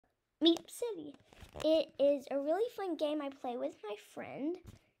Meep City. It is a really fun game I play with my friend.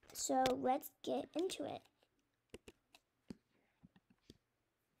 So let's get into it.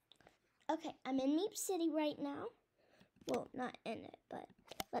 Okay, I'm in Meep City right now. Well, not in it, but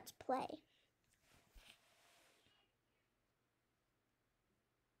let's play.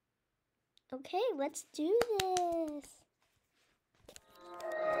 Okay, let's do this.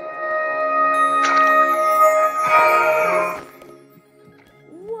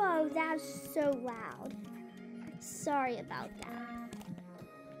 Whoa, that's so loud. Sorry about that.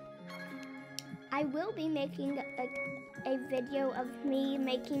 I will be making a video of me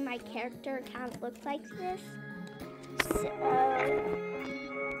making my character kind of look like this. So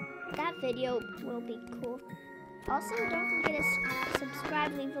that video will be cool. Also, don't forget to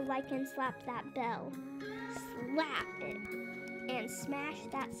subscribe, leave a like, and slap that bell. Slap it. And smash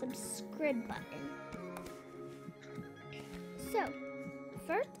that subscribe button. So,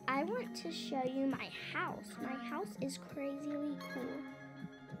 first I want to show you my house. My house is crazily cool.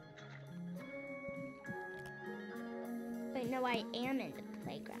 Wait, no, I am in the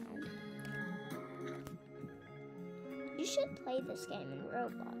playground. You should play this game in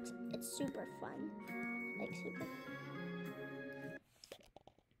Roblox. It's super fun. Like super.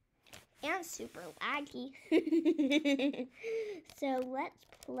 And super laggy. So let's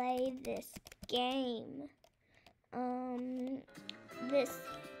play this game. This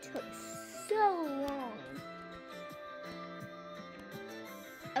took so long.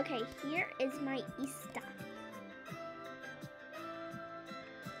 Okay, here is my Easter.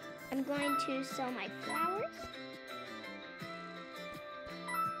 I'm going to sow my flowers.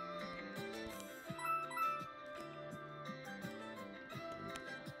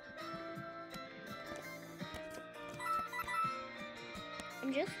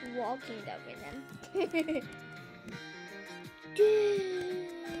 I'm just walking over them.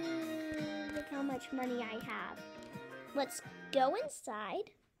 Look how much money I have. Let's go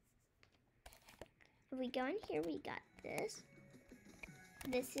inside. If we go in here, we got this.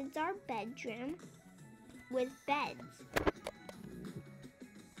 This is our bedroom with beds.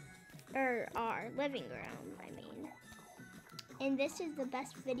 Or our living room, I mean. And this is the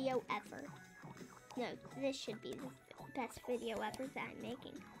best video ever. No, this should be the best video ever that I'm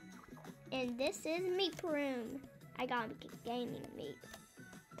making. And this is Meep Room. I got a gaming Meep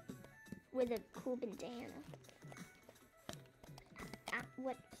with a cool bandana.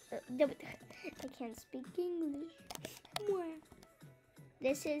 What? I can't speak English.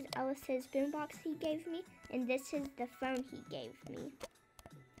 This is Ellis's boombox he gave me, and this is the phone he gave me.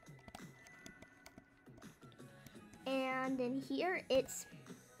 And in here, it's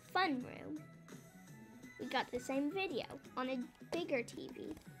Fun Room. We got the same video on a bigger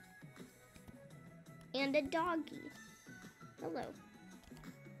TV. And a doggy. Hello.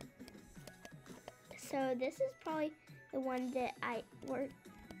 So this is probably the one that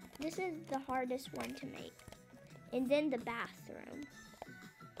this is the hardest one to make. And then the bathroom.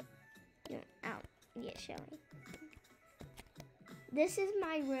 Showing. This is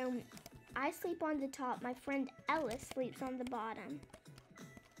my room. I sleep on the top. My friend Ellis sleeps on the bottom.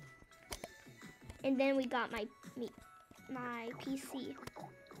 And then we got my PC.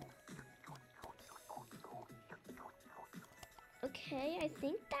 Okay, I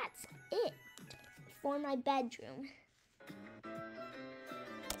think that's it for my bedroom.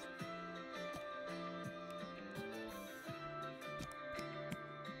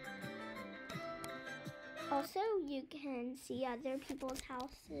 Also, you can see other people's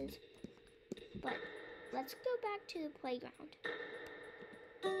houses, but let's go back to the playground.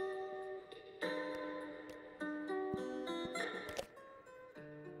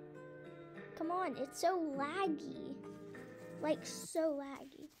 Come on, it's so laggy. Like, so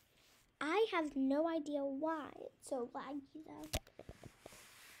laggy. I have no idea why it's so laggy, though.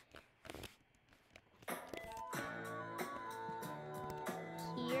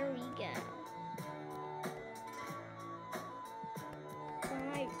 Here we go. Am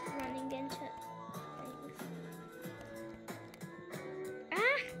I running into things?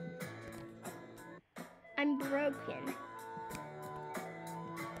 Ah! I'm broken.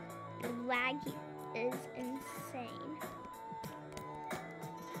 The laggy is insane.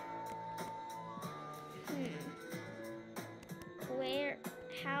 Where?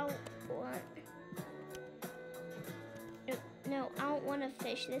 How? What? No, I don't want to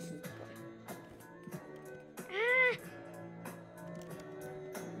fish. This is... Ah!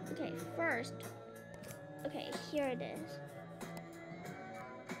 Okay, first. Okay, here it is.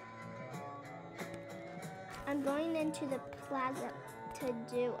 I'm going into the plaza to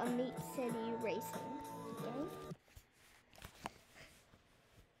do a Meep City racing game.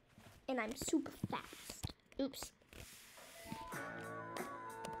 and I'm super fast. Oops.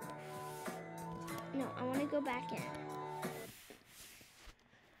 No, I want to go back in.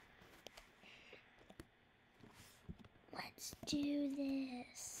 Let's do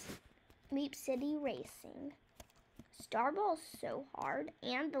this. Meep City Racing. Starball's so hard,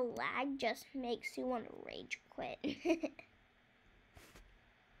 and the lag just makes you want to rage quit.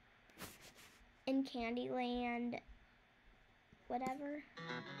 In Candyland, whatever.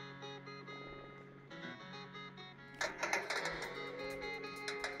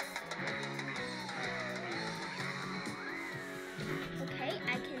 Okay,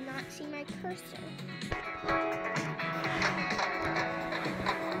 I cannot see my cursor.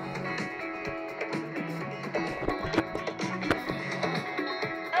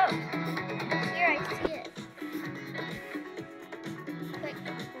 Oh, here I see it. Click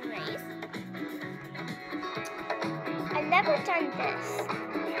race. I've never done this.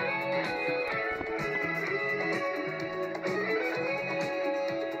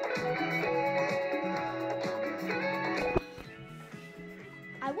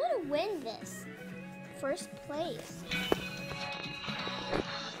 I want to win this. First place.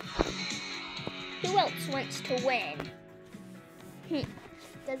 Who else wants to win?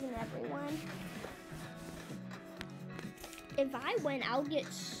 Doesn't everyone? If I win, I'll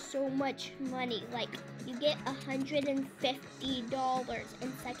get so much money. Like, you get $150.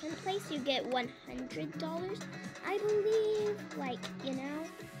 In second place, you get $100. I believe, like, you know.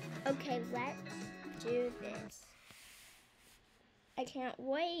 Okay, let's do this. I can't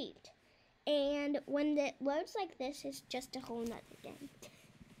wait. And when it loads like this, it's just a whole nother game.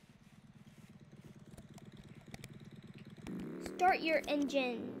 Start your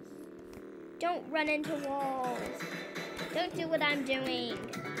engines. Don't run into walls. Don't do what I'm doing.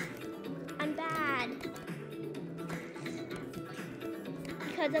 I'm bad.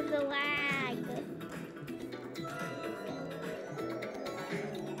 Because of the lag.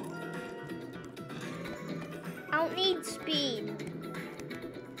 I don't need speed.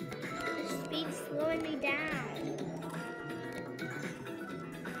 The speed's slowing me down.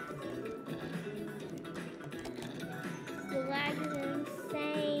 The lag is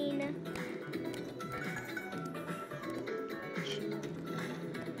insane.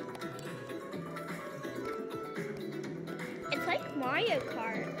 It's like Mario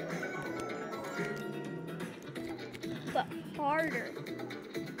Kart, but harder.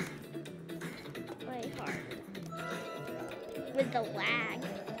 Way harder. With the lag.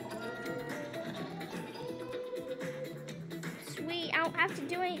 Sweet, I don't have to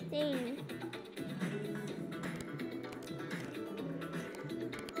do anything.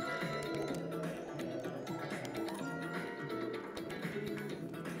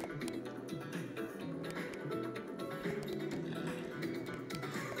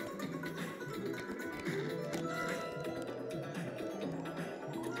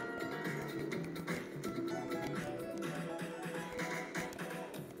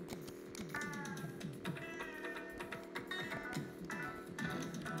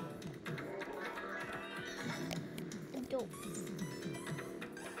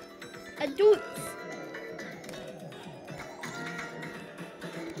 Adults.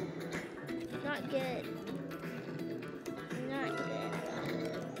 Not good. Not good.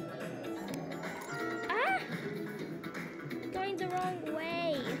 Ah! Going the wrong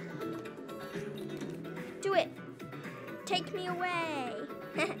way. Do it. Take me away.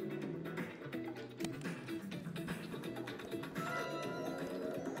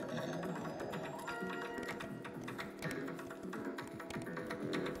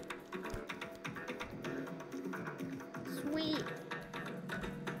 Sweet.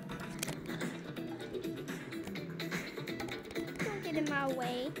 Don't get in my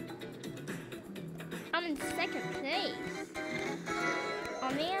way. I'm in second place.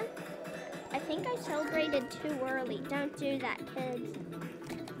 Oh man, I think I celebrated too early. Don't do that, kids.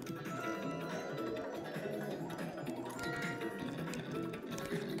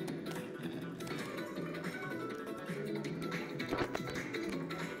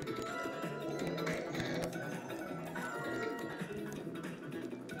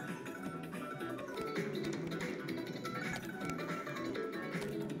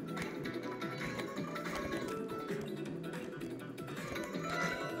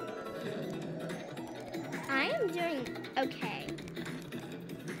 I am doing okay.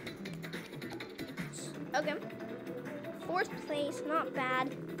 Okay. Fourth place, not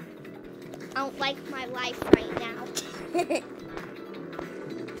bad. I don't like my life right now.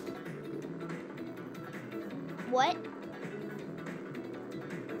 What?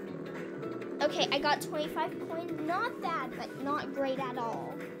 Okay, I got 25 coins. Not bad, but not great at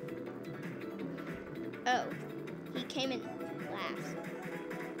all. Oh, he came in last.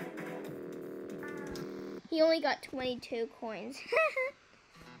 He only got 22 coins.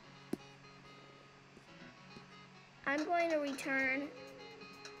 I'm going to return.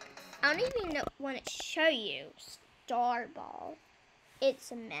 I don't even want to show you Star Ball.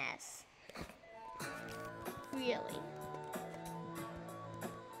 It's a mess. Really.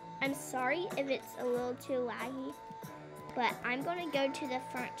 I'm sorry if it's a little too laggy, but I'm going to go to the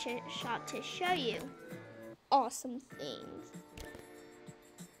front shop to show you awesome things.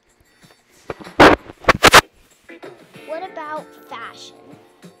 What about fashion?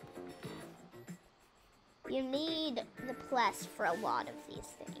 You need the plus for a lot of these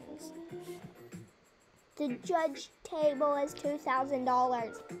things. The judge table is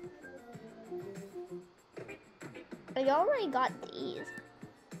 $2,000. I already got these.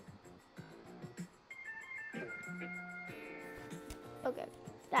 Okay,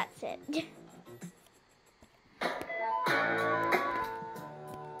 that's it. Okay,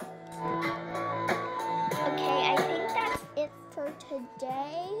 I think that's it for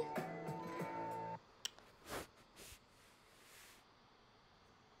today.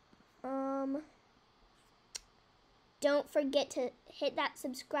 Don't forget to hit that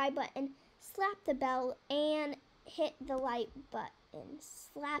subscribe button, slap the bell, and hit the like button.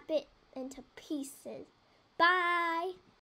 Slap it into pieces. Bye!